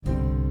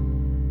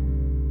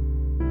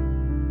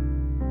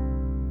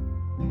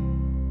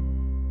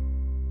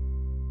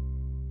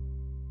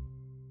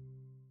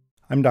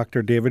I'm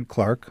Dr. David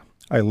Clark.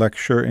 I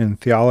lecture in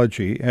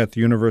theology at the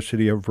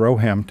University of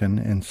Roehampton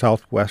in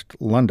southwest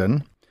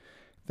London.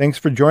 Thanks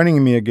for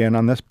joining me again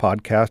on this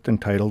podcast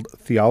entitled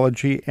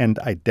Theology and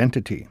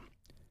Identity.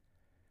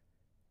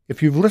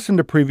 If you've listened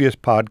to previous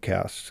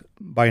podcasts,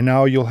 by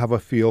now you'll have a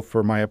feel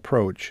for my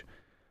approach.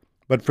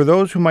 But for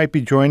those who might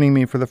be joining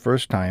me for the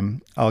first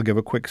time, I'll give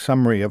a quick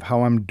summary of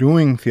how I'm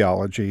doing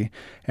theology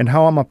and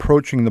how I'm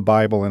approaching the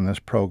Bible in this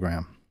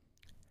program.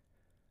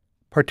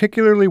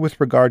 Particularly with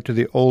regard to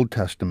the Old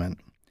Testament,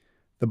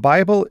 the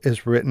Bible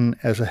is written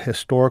as a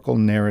historical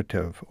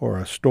narrative or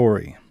a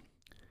story.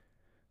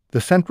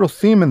 The central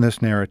theme in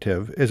this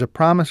narrative is a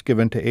promise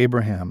given to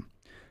Abraham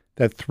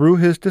that through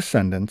his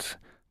descendants,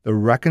 the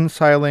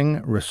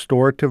reconciling,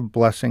 restorative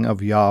blessing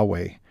of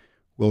Yahweh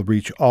will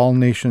reach all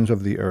nations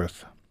of the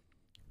earth.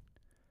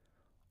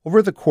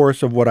 Over the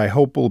course of what I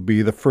hope will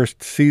be the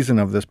first season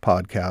of this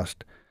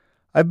podcast,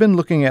 I've been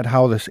looking at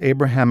how this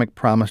Abrahamic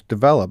promise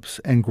develops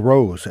and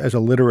grows as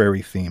a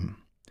literary theme.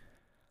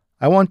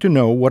 I want to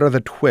know what are the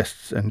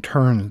twists and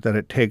turns that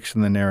it takes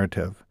in the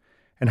narrative,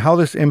 and how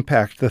this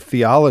impacts the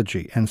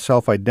theology and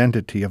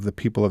self-identity of the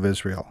people of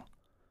Israel.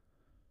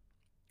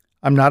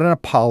 I'm not an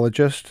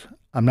apologist.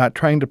 I'm not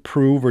trying to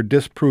prove or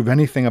disprove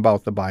anything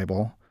about the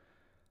Bible.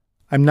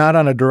 I'm not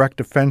on a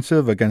direct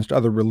offensive against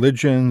other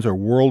religions or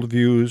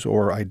worldviews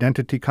or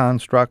identity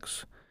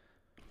constructs.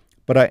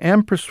 But I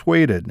am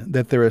persuaded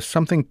that there is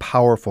something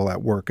powerful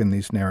at work in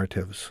these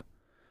narratives.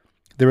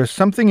 There is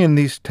something in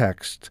these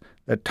texts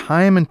that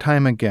time and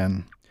time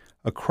again,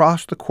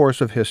 across the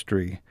course of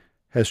history,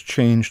 has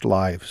changed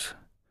lives.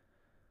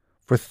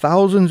 For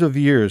thousands of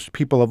years,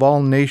 people of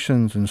all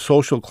nations and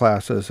social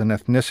classes and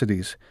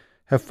ethnicities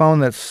have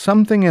found that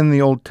something in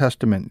the Old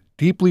Testament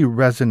deeply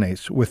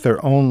resonates with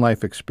their own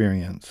life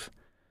experience.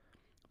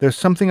 There's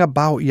something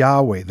about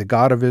Yahweh, the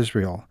God of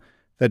Israel,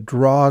 that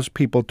draws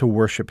people to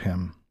worship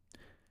him.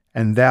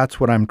 And that's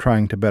what I'm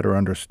trying to better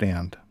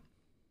understand.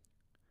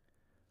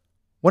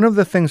 One of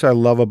the things I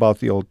love about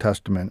the Old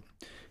Testament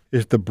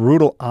is the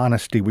brutal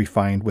honesty we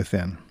find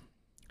within.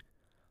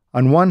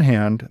 On one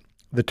hand,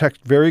 the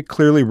text very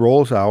clearly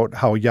rolls out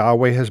how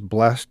Yahweh has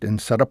blessed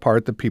and set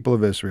apart the people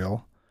of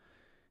Israel.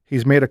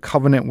 He's made a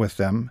covenant with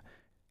them,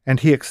 and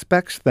he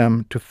expects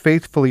them to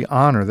faithfully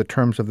honor the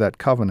terms of that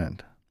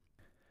covenant.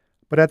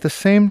 But at the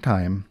same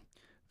time,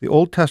 the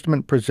Old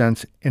Testament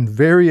presents in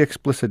very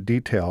explicit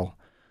detail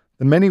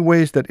the many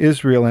ways that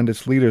Israel and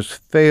its leaders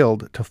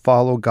failed to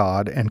follow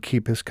God and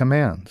keep his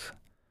commands.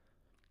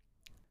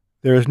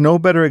 There is no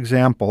better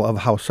example of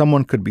how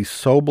someone could be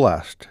so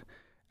blessed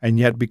and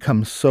yet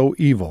become so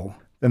evil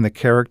than the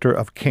character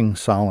of King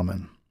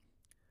Solomon.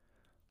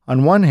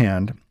 On one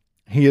hand,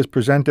 he is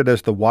presented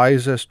as the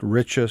wisest,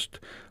 richest,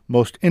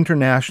 most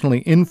internationally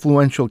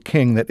influential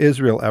king that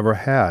Israel ever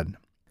had.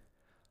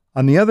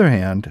 On the other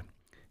hand,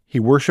 he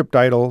worshipped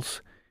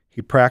idols,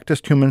 he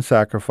practiced human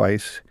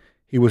sacrifice,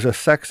 he was a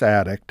sex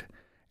addict,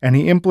 and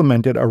he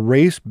implemented a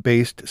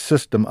race-based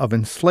system of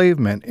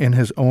enslavement in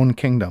his own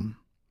kingdom.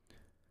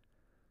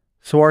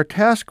 So our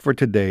task for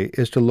today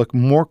is to look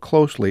more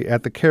closely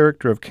at the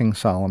character of King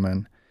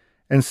Solomon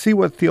and see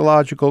what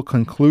theological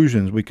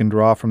conclusions we can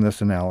draw from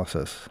this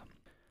analysis.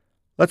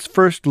 Let's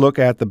first look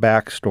at the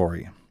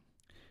backstory.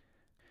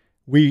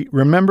 We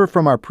remember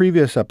from our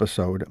previous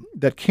episode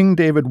that King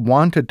David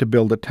wanted to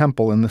build a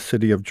temple in the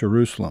city of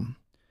Jerusalem.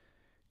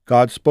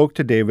 God spoke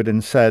to David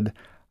and said,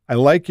 "I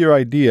like your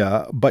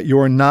idea, but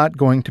you're not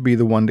going to be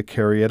the one to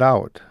carry it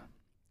out."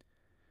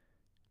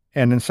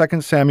 And in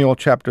 2 Samuel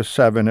chapter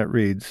 7 it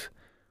reads,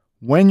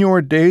 "When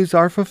your days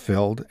are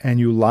fulfilled and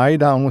you lie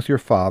down with your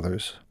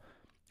fathers,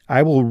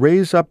 I will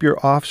raise up your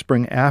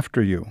offspring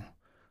after you,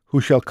 who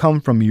shall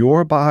come from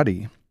your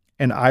body,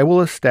 and I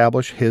will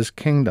establish his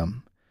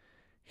kingdom.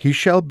 He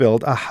shall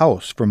build a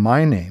house for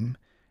my name,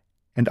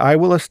 and I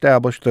will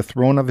establish the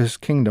throne of his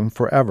kingdom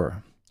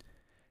forever.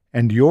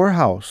 And your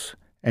house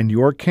and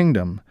your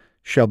kingdom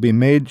shall be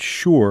made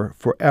sure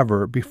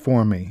forever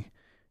before me.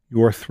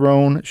 Your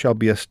throne shall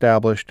be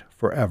established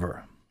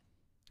forever."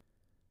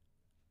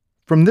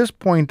 From this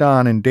point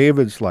on in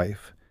David's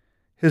life,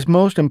 his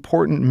most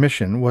important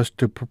mission was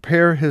to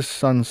prepare his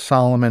son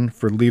Solomon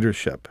for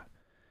leadership.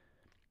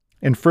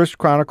 In 1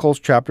 Chronicles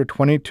chapter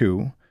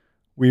 22,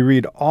 we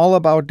read all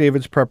about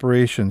David's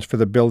preparations for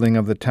the building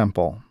of the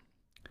temple.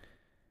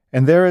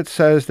 And there it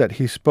says that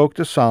he spoke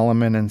to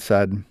Solomon and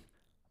said,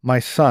 "My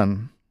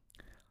son,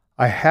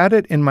 I had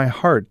it in my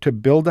heart to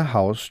build a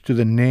house to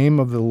the name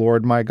of the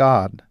Lord my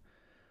God.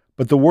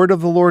 But the word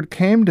of the Lord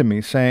came to me,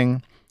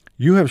 saying,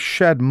 You have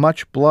shed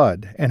much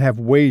blood and have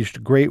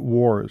waged great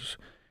wars.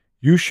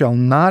 You shall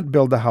not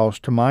build a house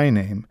to my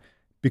name,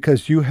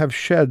 because you have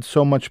shed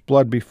so much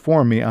blood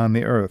before me on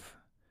the earth.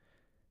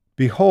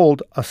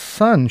 Behold, a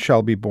son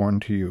shall be born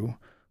to you,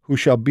 who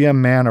shall be a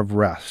man of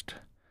rest.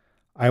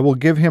 I will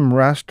give him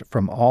rest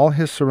from all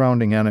his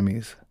surrounding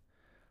enemies.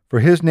 For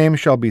his name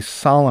shall be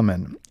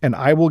Solomon, and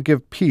I will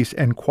give peace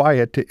and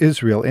quiet to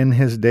Israel in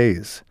his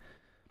days.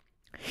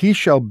 He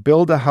shall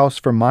build a house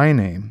for my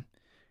name.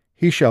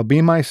 He shall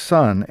be my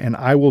son, and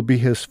I will be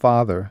his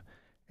father,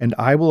 and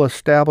I will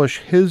establish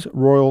his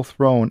royal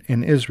throne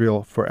in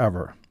Israel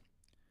forever.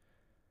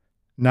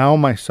 Now,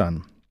 my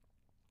son,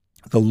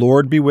 the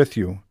Lord be with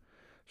you,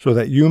 so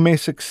that you may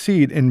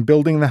succeed in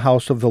building the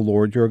house of the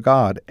Lord your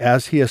God,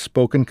 as he has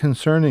spoken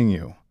concerning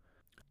you.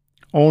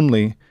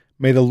 Only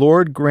may the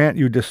Lord grant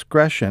you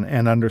discretion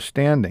and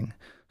understanding,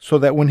 so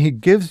that when he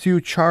gives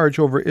you charge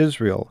over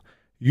Israel,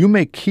 you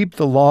may keep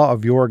the law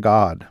of your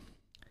God.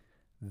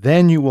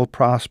 Then you will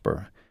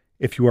prosper,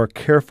 if you are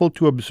careful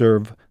to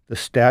observe the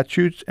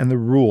statutes and the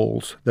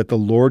rules that the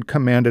Lord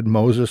commanded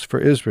Moses for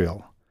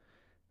Israel.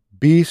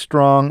 Be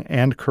strong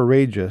and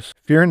courageous.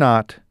 Fear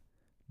not.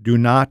 Do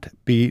not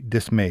be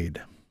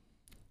dismayed.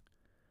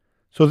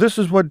 So this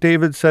is what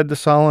David said to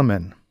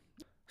Solomon.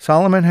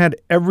 Solomon had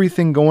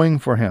everything going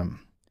for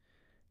him.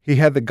 He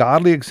had the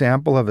godly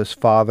example of his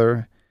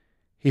father.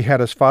 He had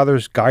his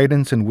father's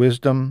guidance and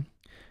wisdom.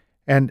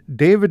 And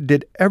David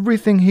did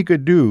everything he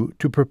could do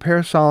to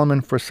prepare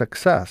Solomon for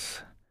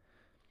success.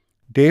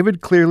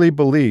 David clearly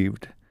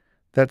believed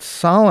that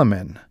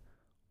Solomon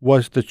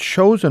was the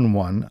chosen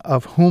one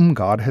of whom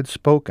God had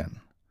spoken.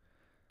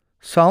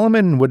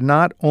 Solomon would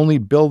not only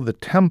build the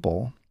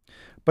temple,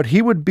 but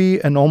he would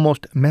be an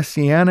almost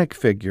messianic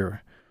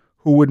figure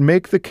who would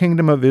make the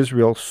kingdom of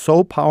Israel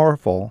so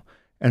powerful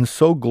and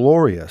so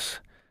glorious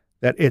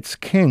that its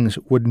kings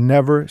would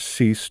never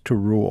cease to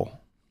rule.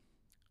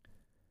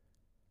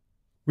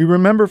 We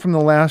remember from the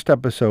last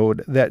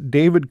episode that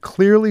David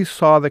clearly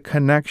saw the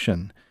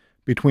connection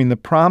between the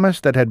promise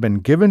that had been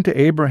given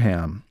to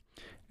Abraham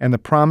and the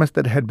promise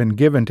that had been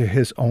given to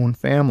his own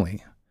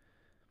family.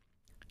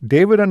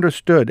 David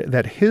understood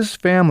that his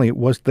family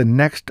was the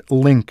next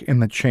link in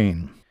the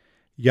chain.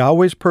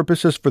 Yahweh's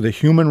purposes for the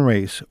human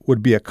race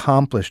would be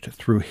accomplished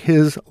through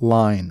his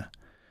line.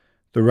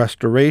 The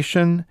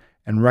restoration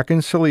and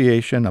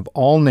reconciliation of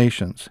all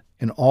nations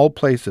in all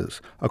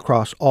places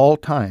across all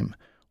time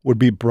would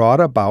be brought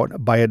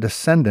about by a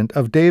descendant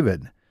of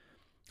David.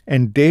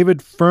 And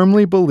David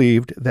firmly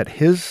believed that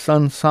his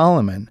son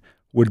Solomon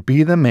would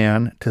be the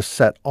man to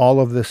set all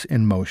of this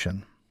in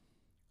motion.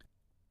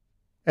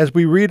 As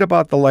we read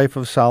about the life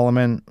of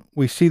Solomon,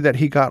 we see that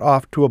he got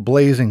off to a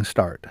blazing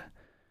start.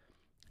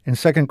 In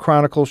 2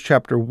 Chronicles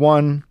chapter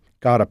 1,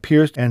 God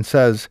appears and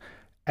says,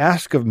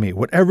 "Ask of me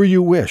whatever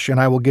you wish, and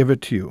I will give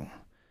it to you."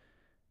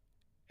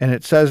 And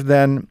it says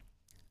then,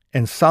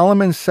 "And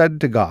Solomon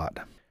said to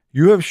God,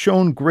 You have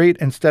shown great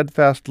and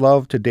steadfast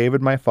love to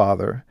David my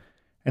father,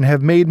 and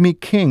have made me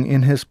king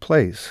in his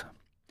place.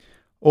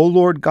 O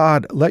Lord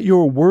God, let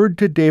your word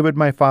to David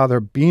my father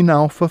be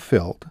now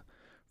fulfilled,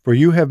 for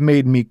you have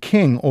made me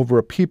king over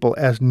a people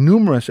as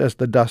numerous as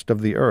the dust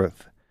of the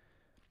earth.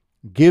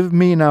 Give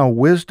me now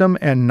wisdom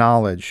and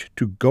knowledge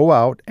to go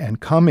out and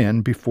come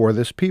in before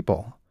this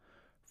people.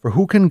 For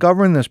who can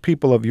govern this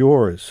people of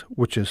yours,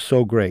 which is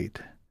so great?"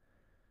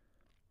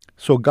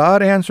 So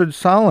God answered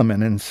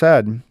Solomon and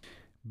said,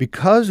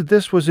 "Because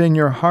this was in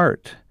your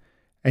heart,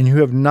 and you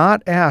have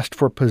not asked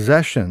for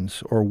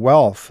possessions or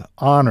wealth,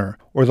 honor,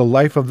 or the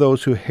life of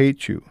those who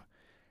hate you,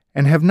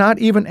 and have not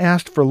even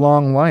asked for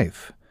long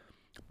life,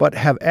 but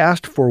have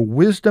asked for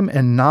wisdom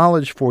and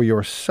knowledge for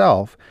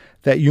yourself,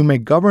 that you may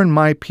govern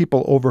my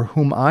people over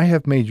whom I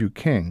have made you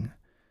king.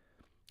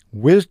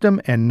 Wisdom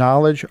and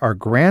knowledge are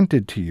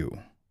granted to you.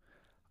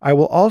 I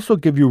will also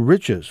give you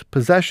riches,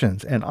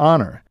 possessions, and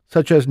honor,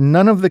 such as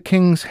none of the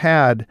kings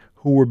had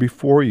who were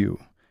before you,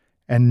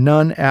 and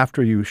none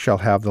after you shall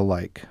have the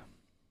like."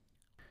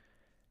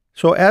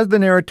 So as the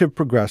narrative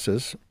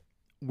progresses,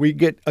 we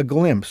get a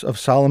glimpse of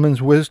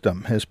Solomon's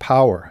wisdom, his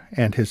power,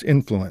 and his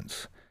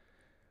influence.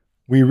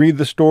 We read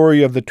the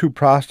story of the two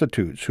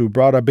prostitutes who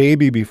brought a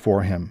baby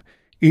before him,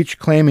 each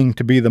claiming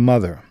to be the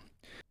mother.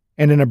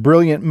 And in a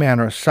brilliant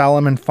manner,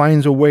 Solomon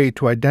finds a way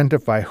to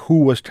identify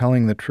who was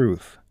telling the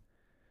truth.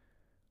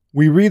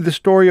 We read the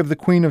story of the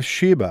Queen of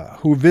Sheba,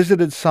 who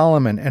visited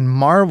Solomon and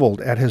marveled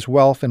at his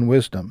wealth and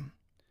wisdom.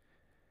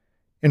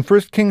 In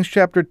 1 Kings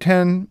chapter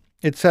 10,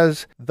 it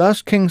says,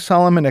 "Thus King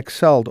Solomon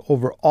excelled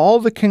over all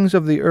the kings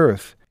of the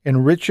earth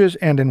in riches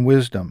and in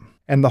wisdom,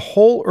 and the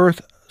whole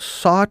earth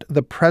sought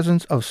the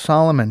presence of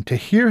Solomon to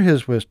hear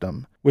his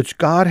wisdom, which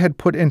God had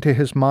put into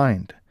his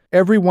mind.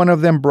 Every one of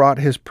them brought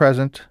his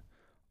present,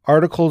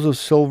 articles of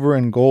silver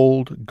and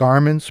gold,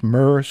 garments,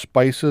 myrrh,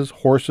 spices,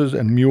 horses,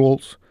 and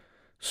mules,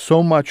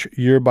 so much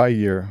year by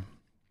year.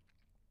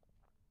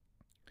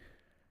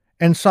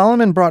 And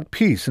Solomon brought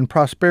peace and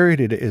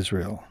prosperity to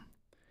Israel."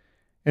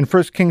 In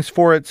 1 Kings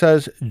 4 it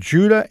says,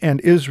 "Judah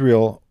and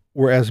Israel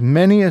were as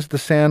many as the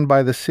sand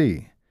by the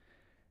sea.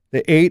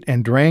 They ate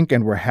and drank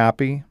and were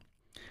happy.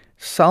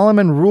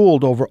 Solomon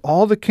ruled over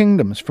all the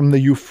kingdoms from the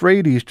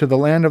Euphrates to the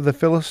land of the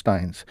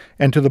Philistines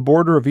and to the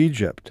border of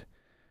Egypt.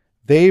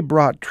 They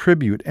brought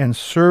tribute and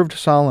served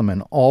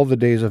Solomon all the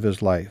days of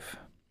his life."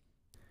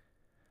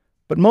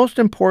 But most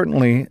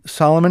importantly,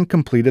 Solomon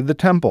completed the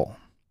temple.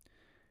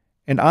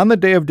 And on the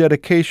day of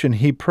dedication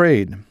he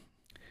prayed,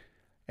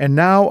 "And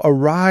now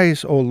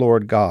arise, O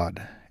Lord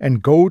God,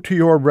 and go to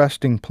your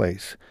resting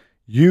place,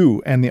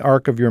 you and the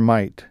ark of your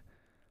might.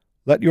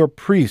 Let your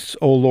priests,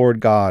 O Lord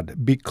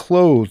God, be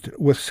clothed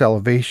with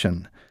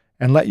salvation,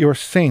 and let your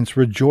saints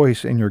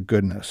rejoice in your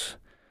goodness.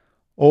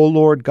 O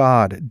Lord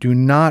God, do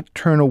not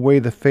turn away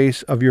the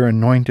face of your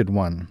anointed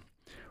one.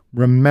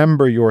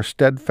 Remember your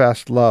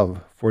steadfast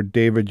love for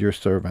David your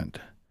servant.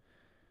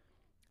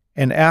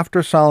 And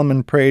after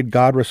Solomon prayed,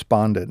 God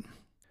responded.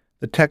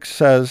 The text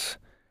says,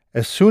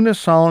 as soon as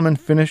Solomon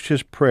finished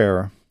his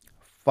prayer,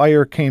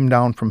 fire came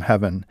down from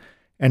heaven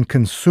and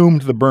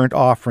consumed the burnt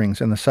offerings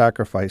and the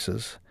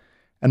sacrifices,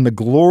 and the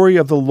glory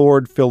of the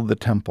Lord filled the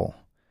temple.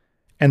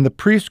 And the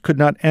priests could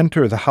not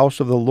enter the house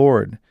of the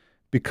Lord,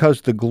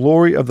 because the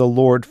glory of the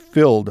Lord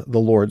filled the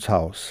Lord's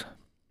house.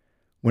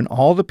 When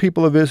all the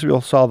people of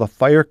Israel saw the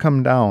fire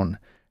come down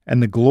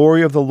and the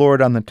glory of the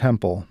Lord on the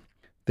temple,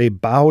 they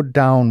bowed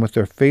down with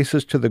their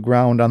faces to the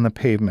ground on the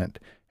pavement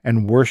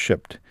and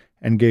worshipped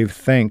and gave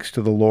thanks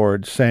to the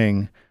Lord,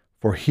 saying,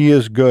 for he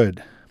is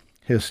good,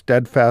 his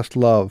steadfast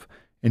love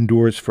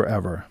endures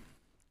forever.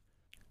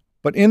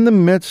 But in the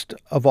midst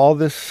of all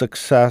this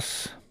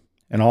success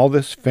and all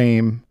this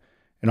fame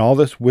and all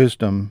this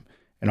wisdom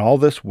and all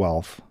this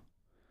wealth,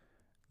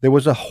 there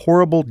was a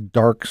horrible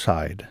dark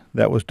side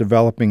that was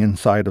developing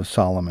inside of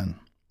Solomon.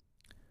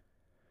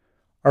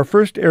 Our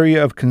first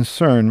area of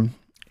concern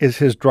is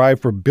his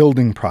drive for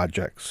building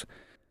projects.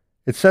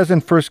 It says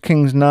in 1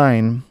 Kings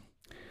 9,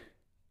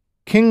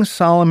 King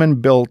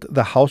Solomon built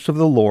the house of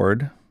the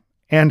Lord,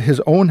 and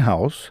his own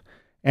house,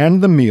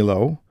 and the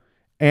Millo,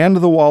 and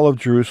the wall of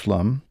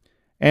Jerusalem,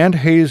 and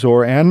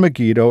Hazor, and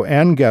Megiddo,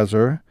 and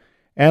Gezer,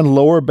 and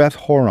lower Beth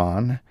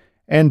Horon,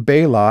 and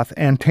Baaloth,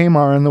 and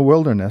Tamar in the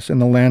wilderness in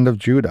the land of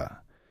Judah,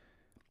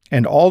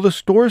 and all the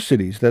store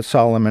cities that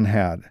Solomon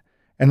had,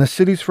 and the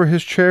cities for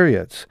his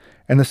chariots,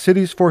 and the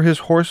cities for his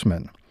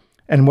horsemen,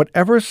 and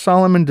whatever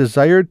Solomon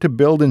desired to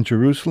build in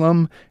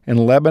Jerusalem, in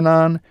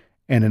Lebanon,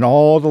 and in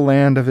all the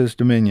land of his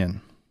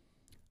dominion.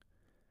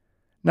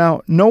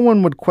 Now, no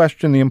one would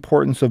question the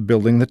importance of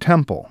building the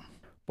temple.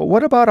 But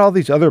what about all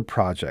these other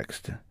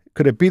projects?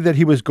 Could it be that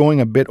he was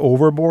going a bit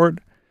overboard?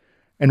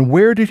 And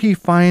where did he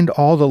find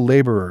all the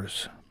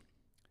laborers?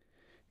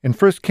 In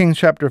 1 Kings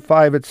chapter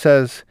 5, it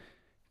says,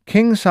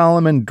 King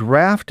Solomon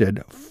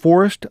drafted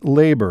forced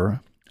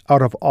labor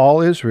out of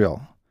all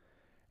Israel,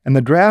 and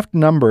the draft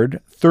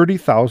numbered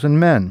 30,000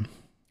 men.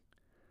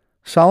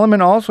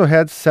 Solomon also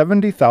had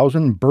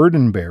 70,000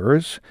 burden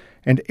bearers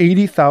and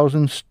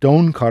 80,000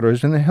 stone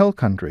cutters in the hill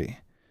country.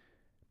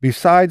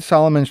 Besides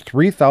Solomon's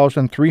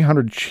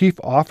 3,300 chief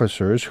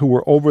officers who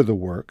were over the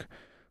work,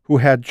 who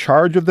had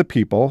charge of the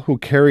people who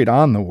carried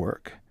on the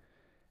work.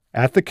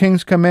 At the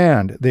king's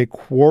command, they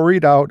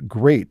quarried out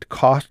great,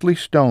 costly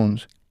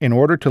stones in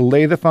order to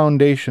lay the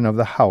foundation of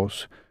the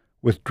house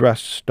with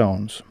dressed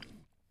stones.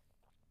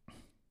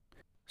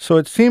 So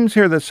it seems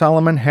here that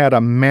Solomon had a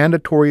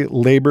mandatory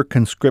labor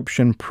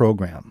conscription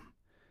program.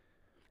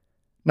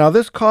 Now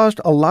this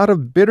caused a lot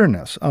of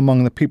bitterness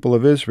among the people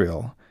of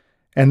Israel,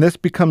 and this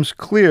becomes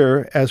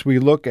clear as we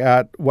look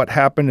at what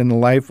happened in the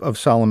life of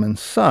Solomon's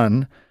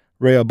son,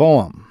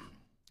 Rehoboam.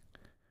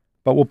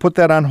 But we'll put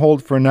that on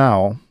hold for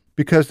now,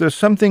 because there's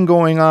something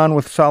going on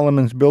with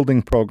Solomon's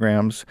building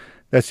programs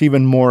that's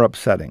even more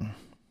upsetting.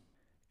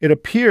 It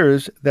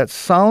appears that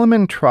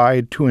Solomon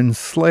tried to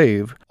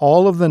enslave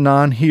all of the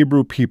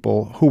non-Hebrew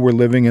people who were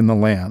living in the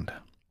land.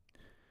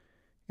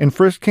 In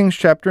 1 Kings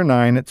chapter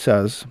 9, it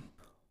says,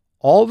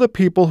 all the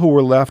people who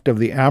were left of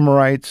the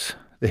Amorites,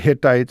 the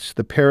Hittites,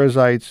 the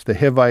Perizzites, the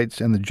Hivites,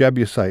 and the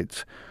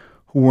Jebusites,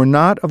 who were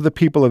not of the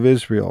people of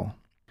Israel,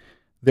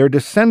 their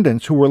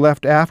descendants who were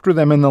left after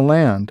them in the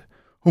land,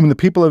 whom the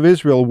people of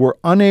Israel were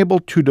unable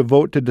to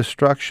devote to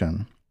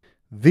destruction,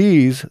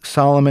 these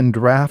Solomon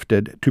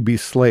drafted to be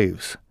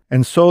slaves,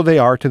 and so they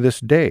are to this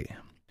day.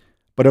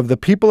 But of the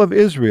people of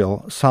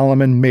Israel,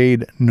 Solomon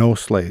made no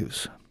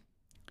slaves.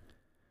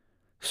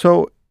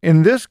 So,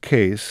 in this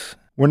case,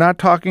 we're not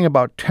talking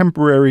about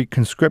temporary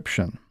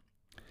conscription.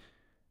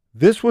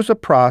 This was a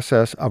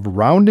process of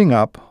rounding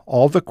up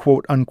all the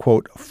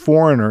quote-unquote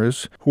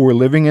foreigners who were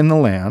living in the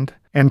land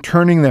and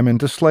turning them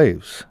into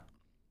slaves.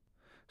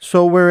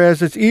 So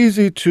whereas it's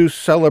easy to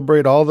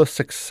celebrate all the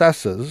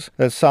successes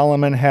that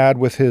Solomon had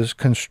with his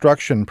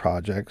construction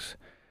projects,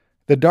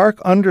 the dark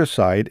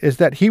underside is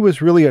that he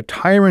was really a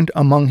tyrant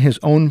among his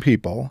own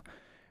people,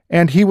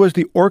 and he was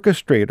the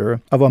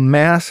orchestrator of a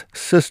mass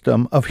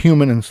system of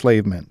human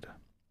enslavement.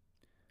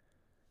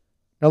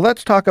 Now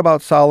let's talk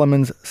about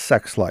Solomon's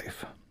sex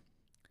life.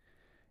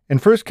 In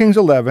 1 Kings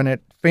 11,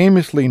 it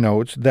famously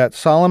notes that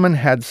Solomon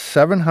had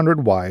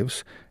 700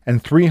 wives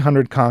and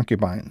 300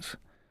 concubines.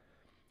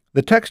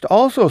 The text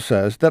also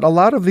says that a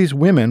lot of these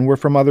women were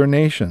from other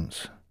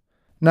nations.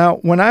 Now,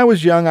 when I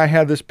was young, I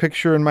had this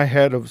picture in my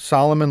head of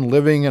Solomon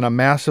living in a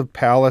massive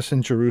palace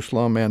in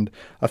Jerusalem and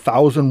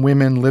 1,000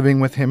 women living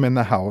with him in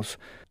the house.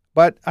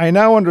 But I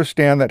now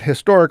understand that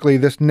historically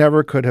this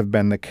never could have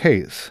been the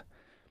case.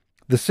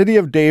 The city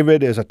of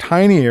David is a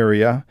tiny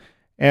area,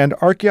 and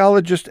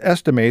archaeologists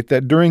estimate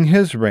that during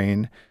his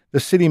reign, the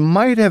city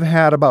might have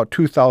had about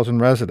 2,000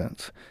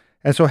 residents,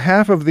 and so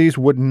half of these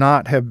would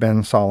not have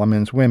been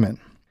Solomon's women.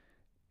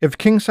 If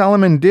King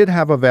Solomon did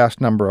have a vast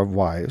number of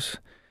wives,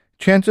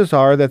 chances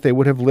are that they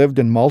would have lived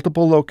in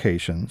multiple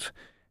locations,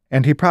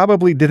 and he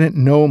probably didn't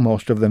know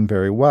most of them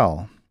very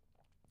well.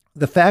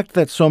 The fact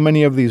that so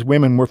many of these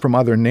women were from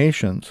other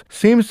nations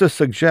seems to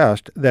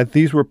suggest that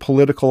these were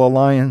political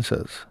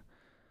alliances.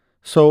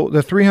 So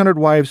the 300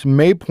 wives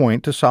may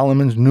point to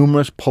Solomon's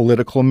numerous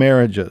political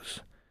marriages.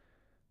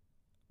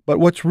 But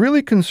what's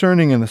really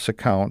concerning in this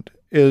account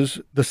is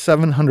the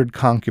 700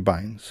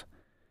 concubines.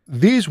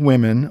 These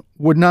women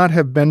would not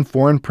have been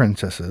foreign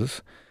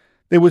princesses.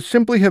 They would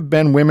simply have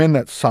been women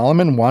that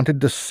Solomon wanted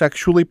to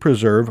sexually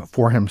preserve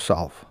for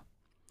himself.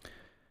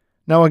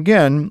 Now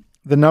again,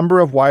 the number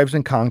of wives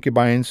and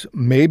concubines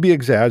may be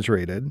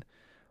exaggerated,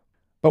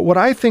 but what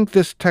I think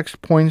this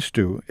text points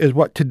to is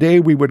what today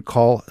we would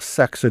call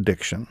sex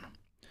addiction.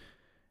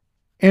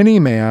 Any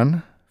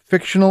man,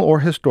 fictional or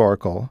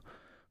historical,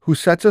 who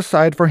sets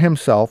aside for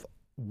himself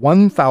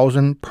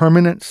 1,000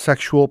 permanent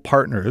sexual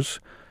partners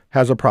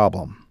has a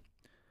problem.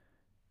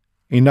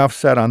 Enough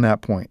said on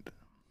that point.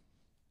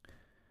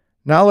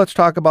 Now let's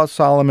talk about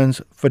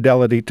Solomon's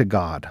fidelity to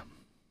God.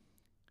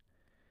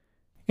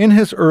 In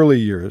his early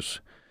years,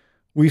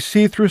 we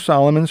see through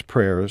Solomon's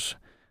prayers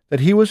that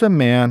he was a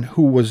man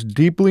who was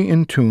deeply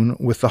in tune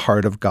with the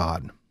heart of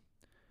God.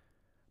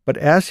 But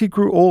as he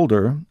grew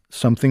older,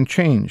 something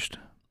changed.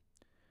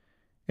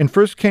 In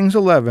 1 Kings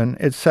 11,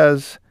 it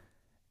says,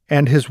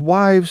 "And his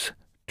wives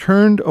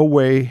turned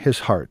away his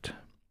heart.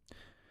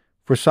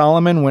 For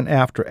Solomon went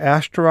after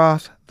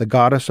Ashtaroth, the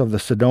goddess of the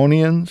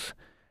Sidonians,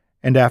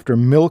 and after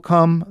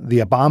Milcom, the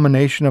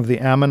abomination of the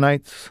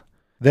Ammonites.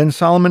 Then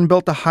Solomon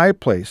built a high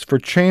place for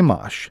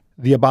Chemosh,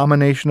 the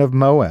abomination of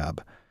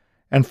Moab,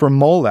 and for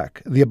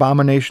Molech, the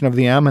abomination of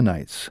the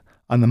Ammonites,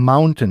 on the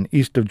mountain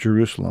east of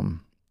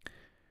Jerusalem."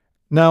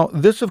 Now,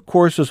 this, of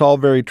course, is all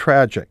very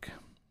tragic.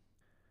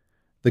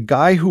 The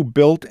guy who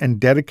built and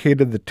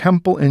dedicated the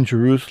temple in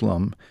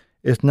Jerusalem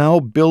is now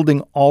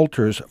building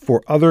altars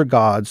for other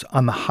gods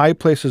on the high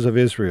places of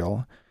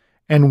Israel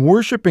and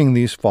worshiping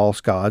these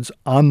false gods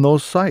on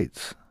those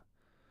sites.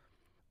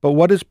 But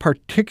what is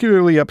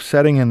particularly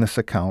upsetting in this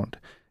account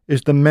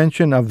is the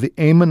mention of the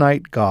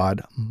Ammonite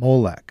god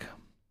Molech.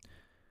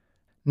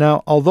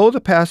 Now, although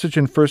the passage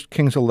in 1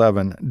 Kings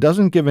 11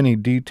 doesn't give any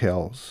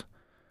details,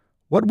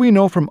 what we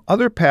know from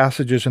other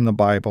passages in the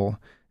Bible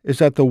is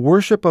that the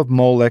worship of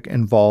Molech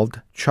involved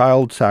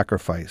child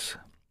sacrifice.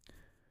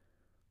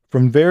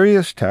 From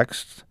various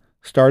texts,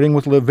 starting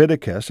with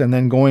Leviticus and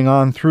then going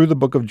on through the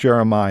book of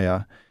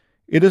Jeremiah,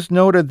 it is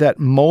noted that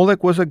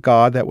Molech was a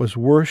god that was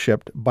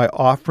worshipped by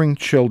offering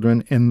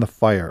children in the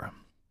fire.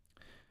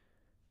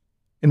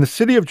 In the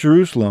city of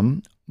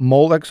Jerusalem,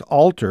 Molech's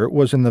altar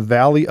was in the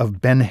valley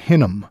of Ben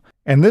Hinnom,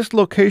 and this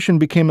location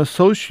became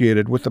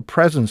associated with the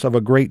presence of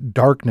a great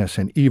darkness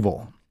and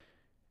evil.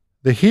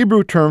 The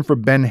Hebrew term for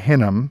Ben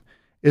Hinnom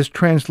is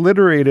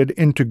transliterated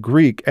into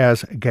Greek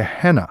as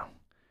Gehenna.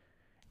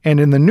 And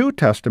in the New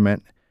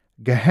Testament,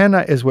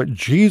 Gehenna is what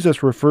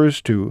Jesus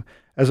refers to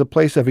as a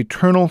place of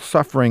eternal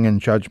suffering and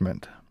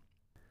judgment.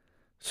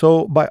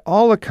 So, by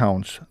all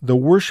accounts, the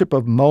worship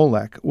of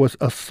Molech was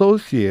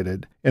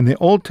associated in the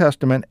Old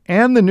Testament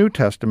and the New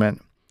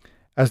Testament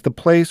as the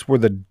place where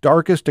the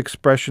darkest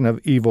expression of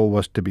evil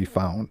was to be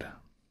found.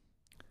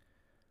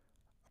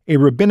 A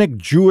rabbinic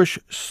Jewish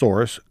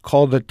source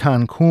called the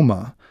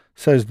Tanhuma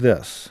says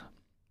this: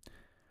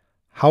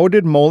 "How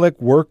did Molech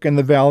work in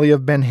the valley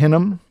of Ben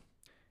Hinnom?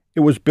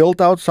 It was built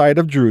outside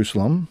of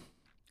Jerusalem.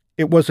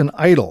 It was an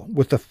idol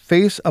with the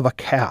face of a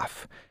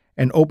calf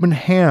and open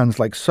hands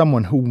like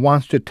someone who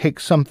wants to take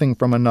something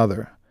from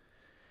another.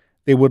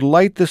 They would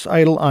light this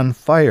idol on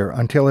fire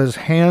until his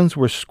hands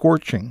were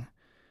scorching.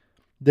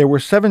 There were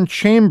 7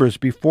 chambers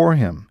before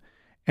him,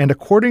 and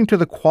according to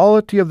the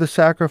quality of the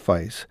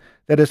sacrifice,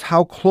 that is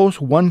how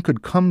close one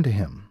could come to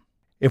him.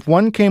 If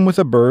one came with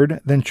a bird,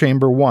 then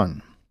chamber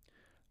 1.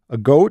 A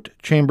goat,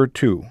 chamber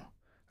 2.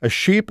 A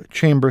sheep,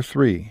 chamber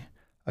 3.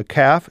 A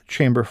calf,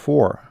 chamber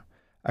 4.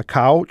 A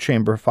cow,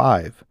 chamber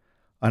 5.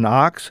 An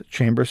ox,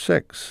 chamber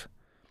 6.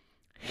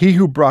 He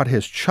who brought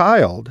his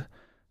child,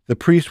 the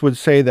priest would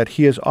say that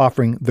he is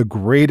offering the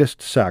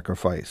greatest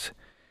sacrifice.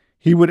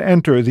 He would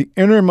enter the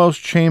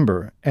innermost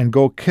chamber and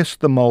go kiss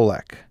the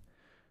Molech.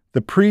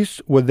 The priests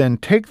would then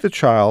take the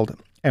child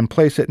and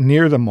place it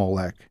near the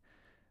Molech.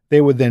 They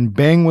would then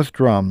bang with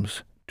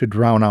drums to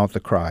drown out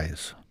the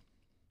cries."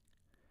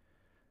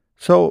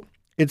 So,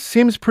 it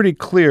seems pretty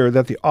clear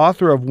that the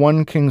author of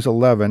 1 Kings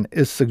 11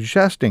 is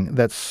suggesting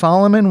that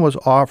Solomon was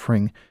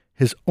offering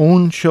his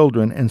own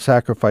children in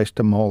sacrifice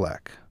to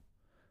Molech.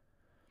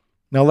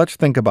 Now let's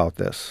think about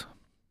this.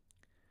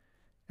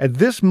 At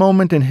this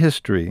moment in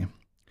history,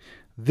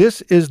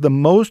 this is the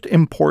most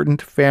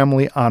important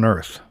family on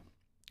earth.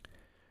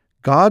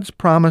 God's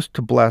promise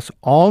to bless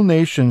all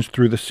nations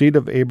through the seed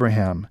of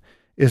Abraham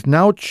is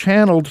now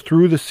channeled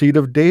through the seed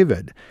of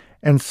David,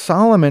 and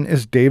Solomon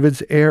is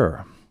David's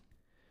heir.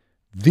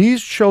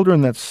 These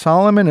children that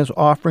Solomon is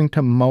offering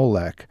to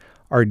Molech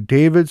are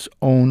David's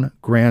own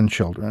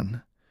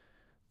grandchildren.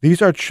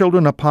 These are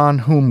children upon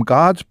whom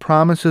God's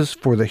promises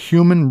for the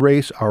human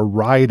race are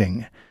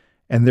riding,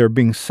 and they're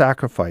being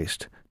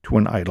sacrificed to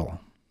an idol.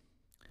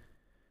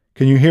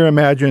 Can you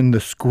imagine the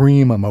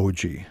scream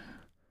emoji?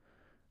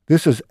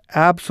 This is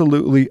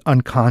absolutely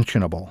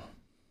unconscionable.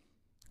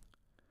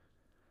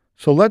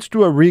 So let's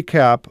do a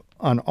recap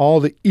on all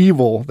the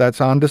evil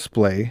that's on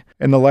display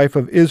in the life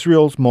of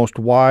Israel's most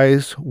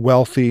wise,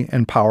 wealthy,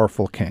 and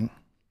powerful king.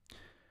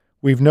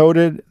 We've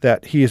noted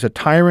that he is a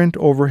tyrant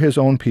over his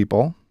own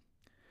people.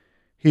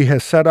 He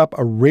has set up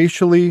a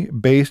racially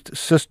based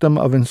system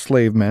of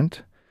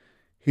enslavement.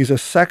 He's a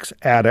sex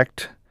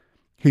addict.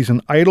 He's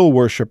an idol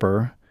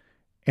worshiper.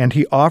 And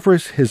he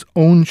offers his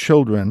own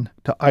children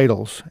to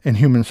idols in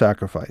human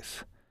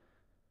sacrifice.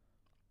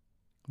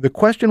 The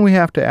question we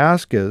have to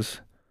ask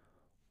is,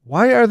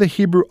 why are the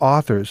Hebrew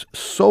authors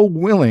so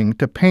willing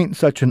to paint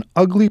such an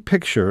ugly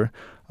picture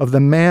of the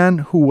man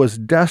who was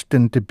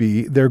destined to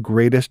be their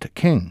greatest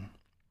king?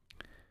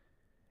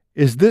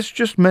 Is this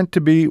just meant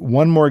to be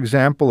one more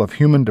example of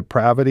human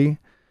depravity?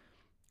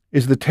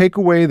 Is the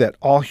takeaway that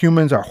all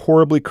humans are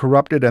horribly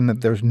corrupted and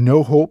that there's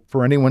no hope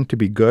for anyone to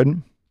be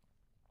good?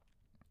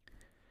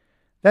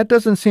 That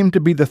doesn't seem to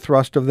be the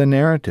thrust of the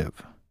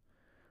narrative.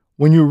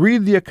 When you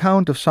read the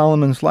account of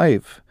Solomon's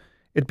life,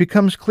 it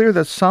becomes clear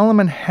that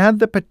Solomon had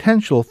the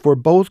potential for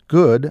both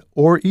good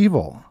or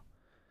evil.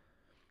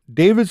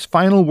 David's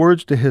final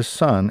words to his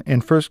son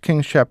in 1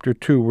 Kings chapter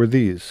 2 were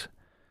these: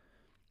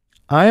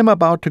 "I am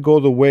about to go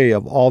the way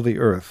of all the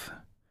earth.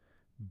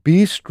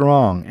 Be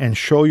strong and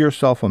show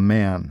yourself a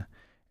man,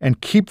 and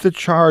keep the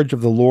charge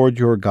of the Lord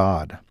your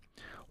God,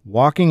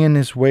 walking in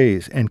his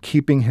ways and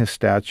keeping his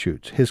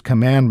statutes, his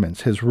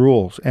commandments, his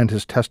rules, and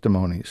his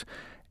testimonies,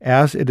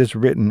 as it is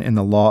written in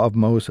the law of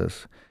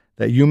Moses,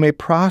 that you may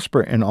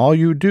prosper in all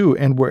you do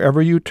and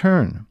wherever you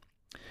turn,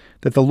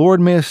 that the Lord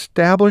may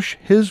establish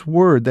his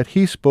word that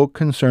he spoke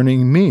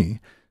concerning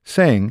me,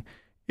 saying,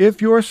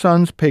 if your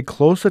sons pay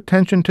close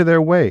attention to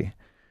their way,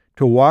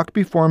 to walk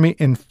before me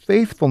in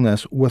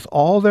faithfulness with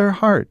all their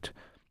heart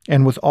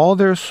and with all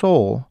their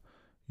soul,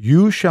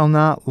 you shall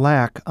not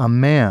lack a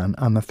man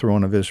on the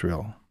throne of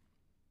Israel."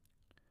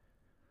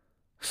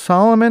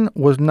 Solomon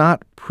was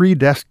not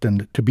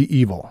predestined to be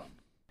evil.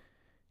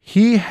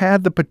 He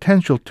had the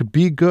potential to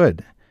be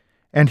good,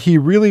 and he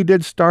really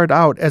did start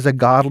out as a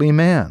godly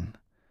man.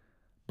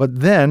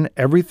 But then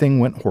everything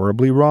went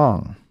horribly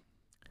wrong.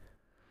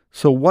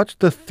 So what's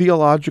the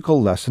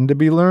theological lesson to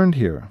be learned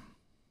here?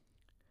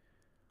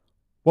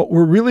 What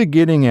we're really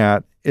getting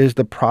at is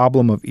the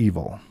problem of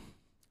evil.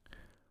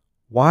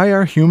 Why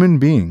are human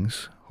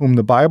beings, whom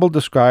the Bible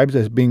describes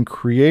as being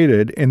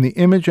created in the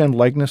image and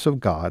likeness of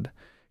God,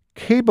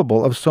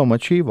 capable of so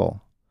much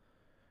evil?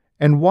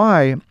 And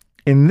why,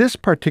 in this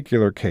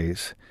particular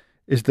case,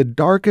 is the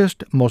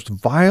darkest, most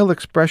vile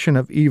expression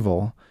of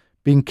evil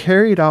being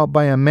carried out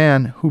by a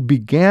man who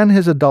began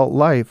his adult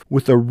life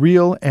with a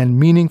real and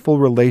meaningful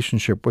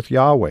relationship with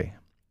Yahweh?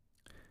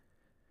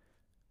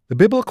 The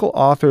biblical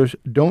authors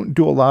don't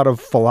do a lot of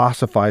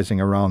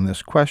philosophizing around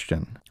this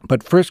question,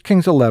 but 1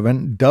 Kings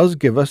 11 does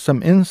give us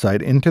some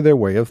insight into their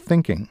way of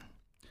thinking.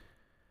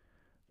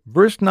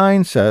 Verse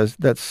 9 says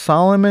that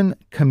Solomon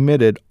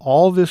committed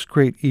all this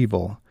great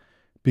evil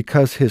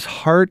because his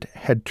heart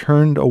had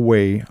turned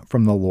away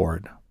from the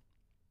Lord.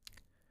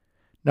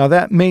 Now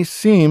that may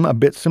seem a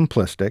bit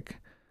simplistic,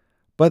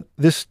 but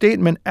this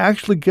statement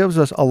actually gives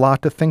us a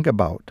lot to think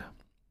about.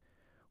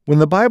 When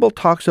the Bible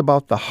talks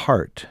about the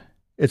heart,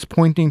 it's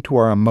pointing to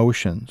our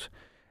emotions,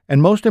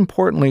 and most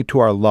importantly to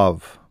our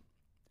love.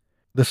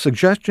 The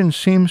suggestion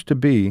seems to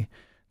be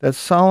that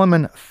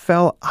Solomon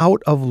fell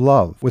out of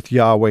love with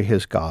Yahweh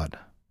his God.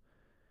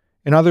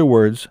 In other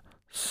words,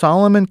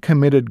 Solomon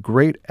committed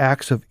great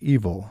acts of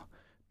evil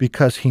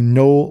because he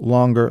no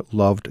longer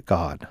loved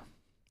God.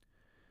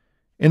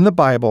 In the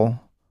Bible,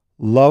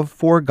 love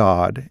for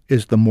God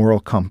is the moral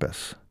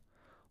compass.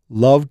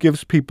 Love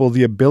gives people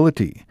the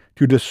ability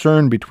to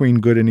discern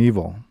between good and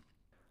evil.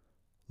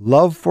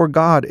 Love for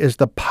God is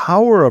the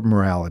power of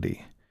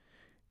morality.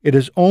 It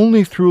is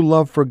only through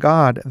love for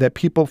God that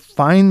people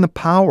find the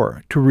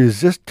power to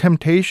resist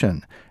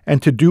temptation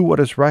and to do what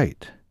is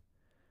right.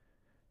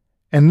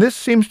 And this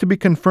seems to be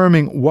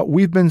confirming what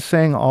we've been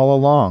saying all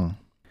along.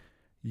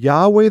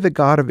 Yahweh, the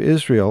God of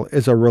Israel,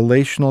 is a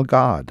relational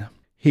God.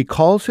 He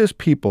calls his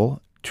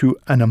people to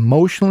an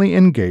emotionally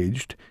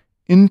engaged,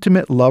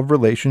 intimate love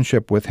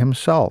relationship with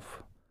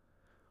himself.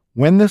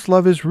 When this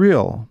love is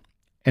real,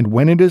 and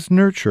when it is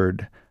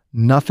nurtured,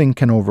 nothing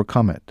can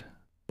overcome it.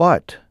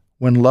 But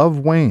when love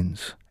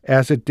wanes,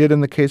 as it did in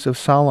the case of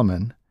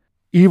Solomon,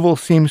 evil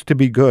seems to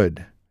be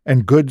good,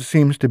 and good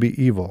seems to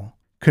be evil.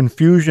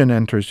 Confusion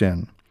enters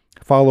in,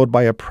 followed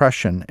by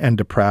oppression and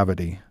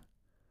depravity.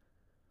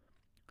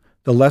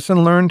 The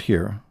lesson learned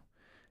here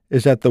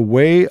is that the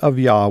way of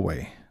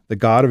Yahweh, the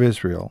God of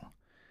Israel,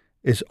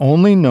 is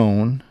only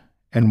known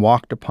and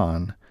walked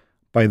upon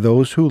by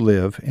those who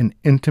live in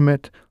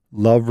intimate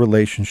love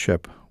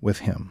relationship with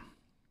him.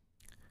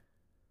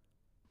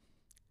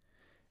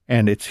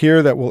 And it's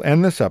here that we'll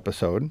end this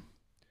episode.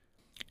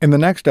 In the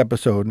next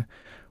episode,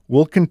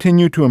 we'll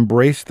continue to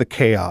embrace the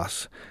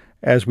chaos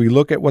as we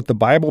look at what the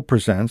Bible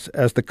presents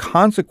as the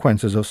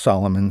consequences of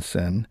Solomon's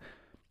sin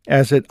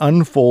as it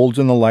unfolds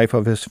in the life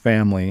of his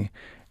family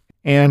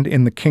and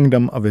in the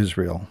kingdom of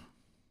Israel.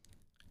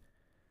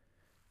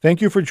 Thank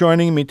you for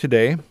joining me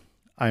today.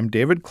 I'm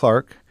David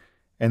Clark,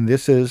 and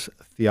this is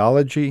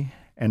Theology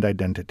and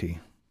Identity.